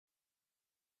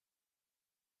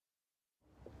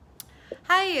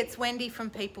Hey, it's Wendy from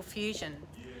People Fusion.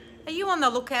 Are you on the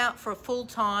lookout for a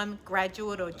full-time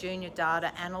graduate or junior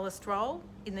data analyst role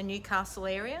in the Newcastle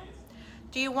area?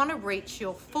 Do you want to reach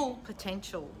your full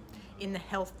potential in the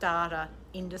health data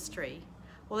industry?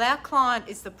 Well, our client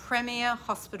is the premier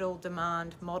hospital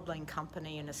demand modelling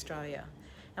company in Australia.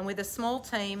 And with a small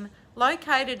team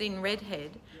located in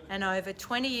Redhead and over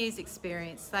 20 years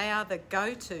experience, they are the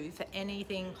go-to for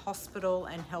anything hospital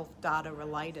and health data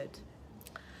related.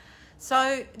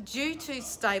 So due to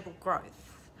stable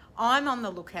growth, I'm on the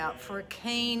lookout for a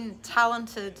keen,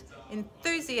 talented,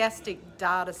 enthusiastic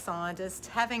data scientist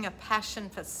having a passion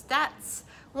for stats,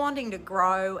 wanting to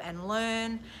grow and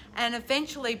learn, and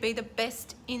eventually be the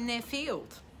best in their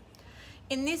field.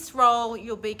 In this role,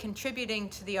 you'll be contributing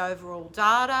to the overall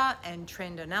data and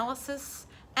trend analysis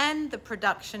and the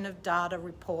production of data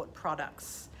report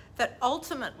products that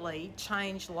ultimately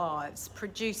change lives,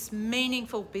 produce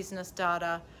meaningful business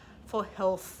data for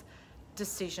health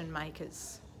decision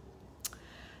makers.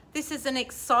 This is an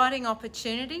exciting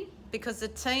opportunity because the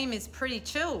team is pretty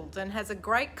chilled and has a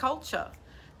great culture.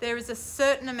 There is a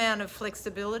certain amount of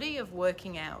flexibility of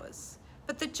working hours,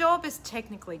 but the job is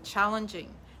technically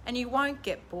challenging and you won't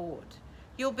get bored.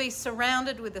 You'll be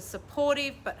surrounded with a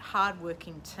supportive but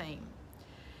hard-working team.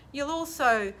 You'll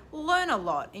also learn a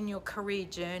lot in your career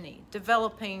journey,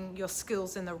 developing your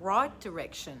skills in the right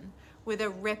direction with a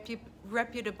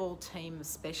reputable team of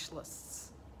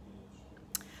specialists.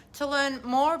 To learn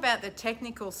more about the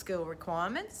technical skill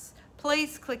requirements,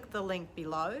 please click the link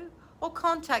below or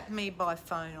contact me by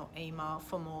phone or email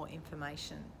for more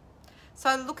information.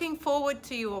 So looking forward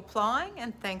to you applying,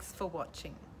 and thanks for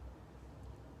watching.